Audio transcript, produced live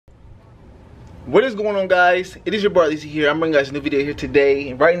What is going on, guys? It is your boy Lisa here. I'm bringing you guys a new video here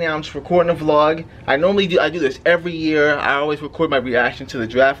today. Right now I'm just recording a vlog. I do this every year. I always record my reaction to the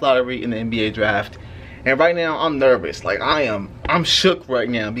draft lottery and the NBA draft. And right now I'm nervous. Like I'm shook right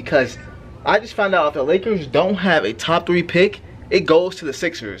now because I just found out if the Lakers don't have a top 3 pick, it goes to the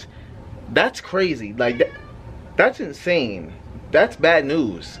Sixers. That's crazy. Like that's insane. That's bad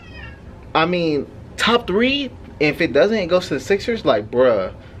news. I mean, top 3, if it doesn't, it goes to the Sixers. Like,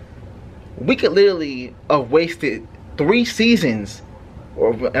 bruh. We could literally have wasted 3 seasons,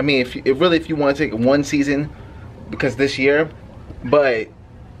 or I mean, if you want to take 1 season, because this year. But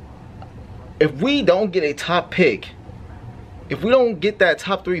if we don't get a top pick, if we don't get that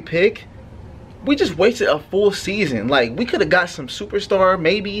top 3 pick, we just wasted a full season. Like, we could have got some superstar,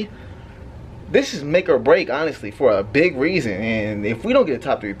 maybe. This is make or break, honestly, for a big reason. And if we don't get a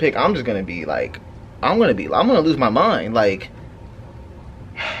top 3 pick, I'm just gonna be like, I'm gonna lose my mind. Like,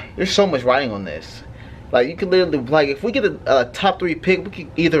 there's so much riding on this. Like, you could literally, like, if we get a top 3 pick, we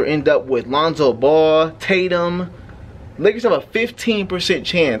could either end up with Lonzo Ball, Tatum. Lakers have a 15%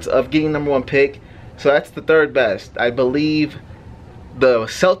 chance of getting #1 pick, so that's the 3rd best. I believe the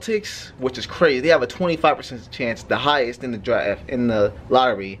Celtics, which is crazy, they have a 25% chance, the highest in the draft, in the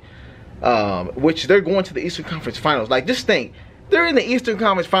lottery, which they're going to the Eastern Conference Finals. Like, just think, they're in the Eastern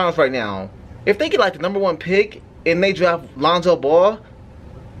Conference Finals right now. If they get like the #1 pick and they draft Lonzo Ball,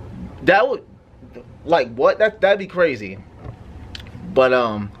 that would, like, what? That'd be crazy. But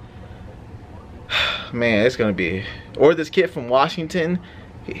man, it's gonna be. Or this kid from Washington,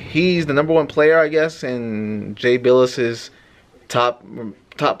 he's the #1 player, I guess, and Jay Billis's top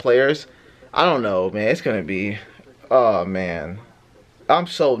players. I don't know, man. It's gonna be. Oh man, I'm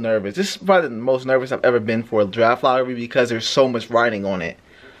so nervous. This is probably the most nervous I've ever been for a draft lottery because there's so much riding on it.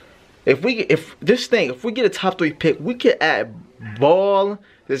 If we get a top 3 pick, we could add Ball,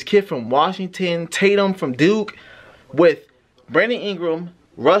 this kid from Washington, Tatum from Duke, with Brandon Ingram,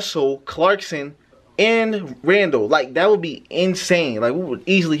 Russell, Clarkson, and Randall. Like, that would be insane. Like, we would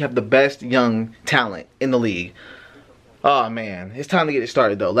easily have the best young talent in the league. Oh man, it's time to get it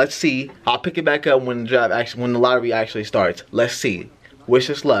started though. Let's see. I'll pick it back up when the lottery actually starts. Let's see. Wish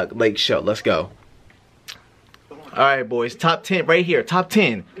us luck. Lake Show. Let's go. Alright, boys, top 10 right here, top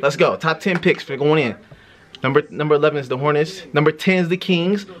 10. Let's go. Top 10 picks for going in. Number 11 is the Hornets. Number 10 is the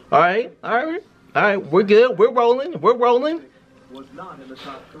Kings. Alright, we're good. We're rolling.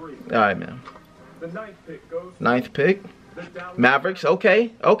 Alright, man. The 9th pick goes. 9th pick. Mavericks.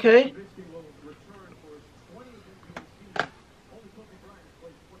 Okay.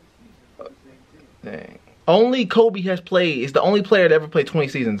 Dang. Only Kobe is the only player to ever play 20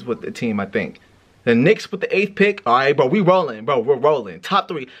 seasons with the team, I think. The Knicks with the 8th pick. Alright, bro, we're rolling. Top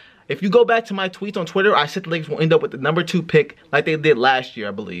 3. If you go back to my tweets on Twitter, I said the Lakers will end up with the #2 pick like they did last year,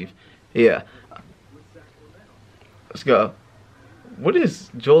 I believe. Yeah. Let's go. What is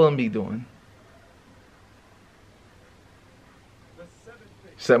Joel Embiid doing?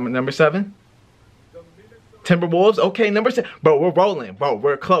 Number 7? Timberwolves. Okay, number 7. Bro, we're rolling. Bro,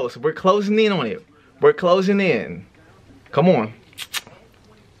 we're close. We're closing in on it. We're closing in. Come on.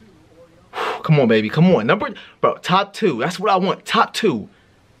 Come on, baby. Come on. Bro, top 2. That's what I want. Top 2.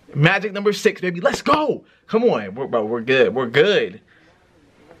 Magic number 6, baby. Let's go. Come on. Bro, we're good. We're good.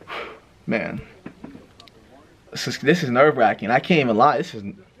 Man. This is nerve-wracking. I can't even lie. This is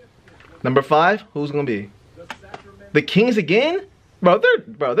number 5. Who's going to be? The Kings again? Bro,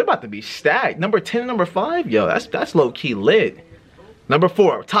 they're about to be stacked. Number 10 and number 5? Yo, that's low-key lit. Number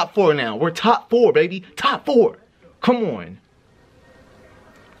 4. Top 4 now. We're top 4, baby. Top 4. Come on.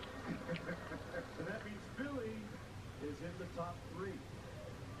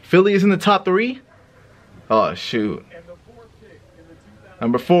 Philly is in the top 3? Oh, shoot.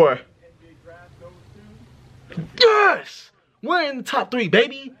 Number 4. Yes! We're in the top 3,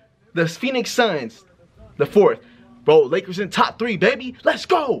 baby. The Phoenix Suns. The 4th. Bro, Lakers in top 3, baby. Let's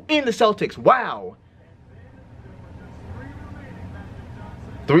go. In the Celtics. Wow.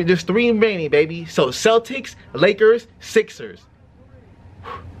 There's 3 remaining, baby. So, Celtics, Lakers, Sixers.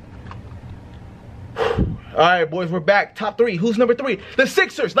 Alright, boys, we're back. Top 3. Who's number 3? The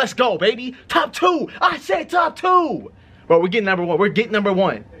Sixers. Let's go, baby. Top 2. I said top 2. Bro, we're getting number 1. We're getting number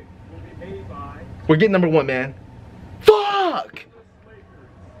 1. We're getting number 1, man. Fuck!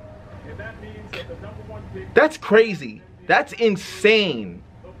 That's crazy. That's insane.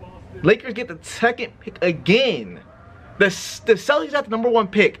 Lakers get the 2nd pick again. The Celtics got the #1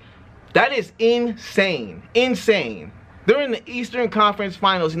 pick. That is insane. Insane. They're in the Eastern Conference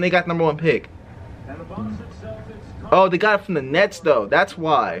Finals and they got the #1 pick. Oh, they got it from the Nets though. That's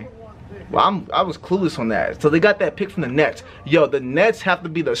why. Well, I was clueless on that. So they got that pick from the Nets. Yo, the Nets have to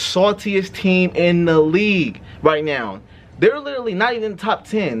be the saltiest team in the league right now. They're literally not even in the top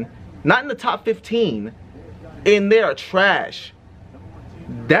 10, not in the top 15, and they are trash.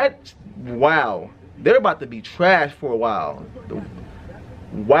 That's, wow. They're about to be trash for a while.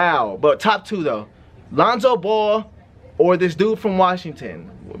 Wow. But top 2 though, Lonzo Ball or this dude from Washington.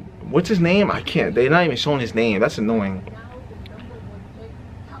 What's his name? I can't. They're not even showing his name. That's annoying.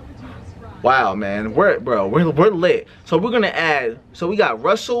 Wow, man, we're lit. So we're gonna add. So we got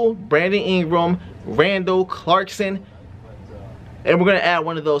Russell, Brandon Ingram, Randall, Clarkson, and we're gonna add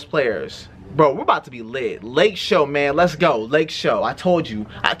one of those players. Bro, we're about to be lit. Lake Show, man. Let's go. Lake Show. I told you.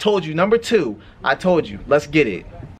 Number 2. I told you. Let's get it.